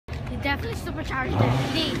definitely supercharged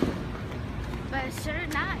indeed. But it's sure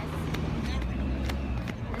nice.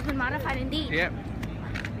 It's been modified indeed. Yep.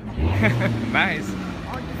 Nice.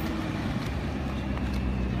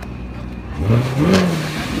 I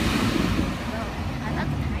love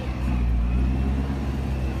the tires.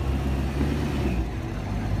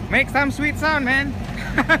 Make some sweet sound, man.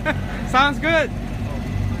 Sounds good.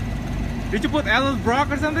 Did you put LL Brock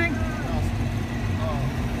or something?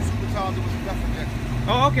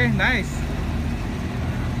 Oh, okay, nice.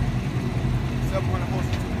 700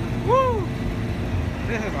 horsepower. Woo!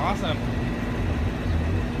 This is awesome.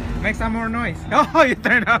 Make some more noise. Oh, you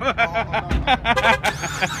turned up.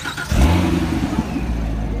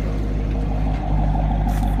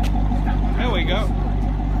 There we go.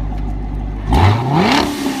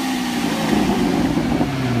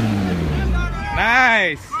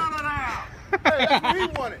 Nice. Hey, that's what he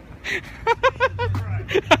wanted.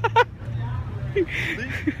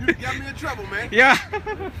 You got me in trouble, man. Yeah.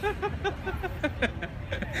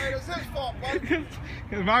 Hey, it's his fault, buddy.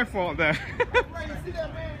 It's my fault there. Right, you see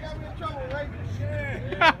that man got me in trouble, right?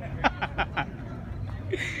 Yeah.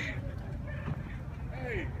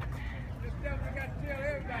 Hey, this definitely got to tell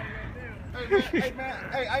everybody right there. Hey man,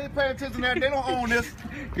 hey, I ain't paying attention to that. They don't own this.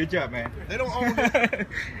 Good job, man. They don't own this. Look at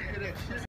that shit.